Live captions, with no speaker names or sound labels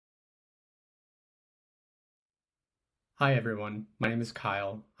Hi everyone, my name is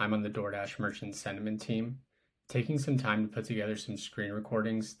Kyle. I'm on the DoorDash merchant sentiment team. Taking some time to put together some screen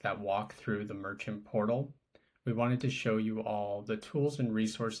recordings that walk through the merchant portal. We wanted to show you all the tools and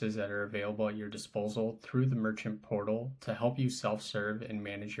resources that are available at your disposal through the merchant portal to help you self-serve and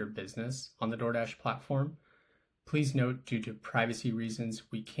manage your business on the DoorDash platform. Please note, due to privacy reasons,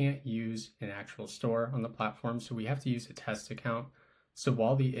 we can't use an actual store on the platform, so we have to use a test account. So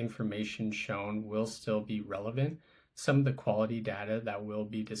while the information shown will still be relevant, some of the quality data that will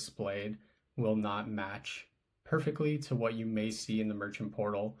be displayed will not match perfectly to what you may see in the merchant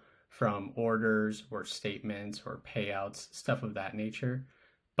portal from orders or statements or payouts, stuff of that nature.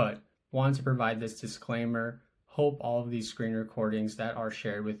 But wanted to provide this disclaimer. Hope all of these screen recordings that are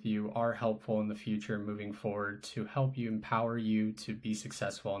shared with you are helpful in the future moving forward to help you empower you to be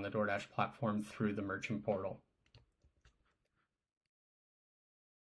successful on the DoorDash platform through the merchant portal.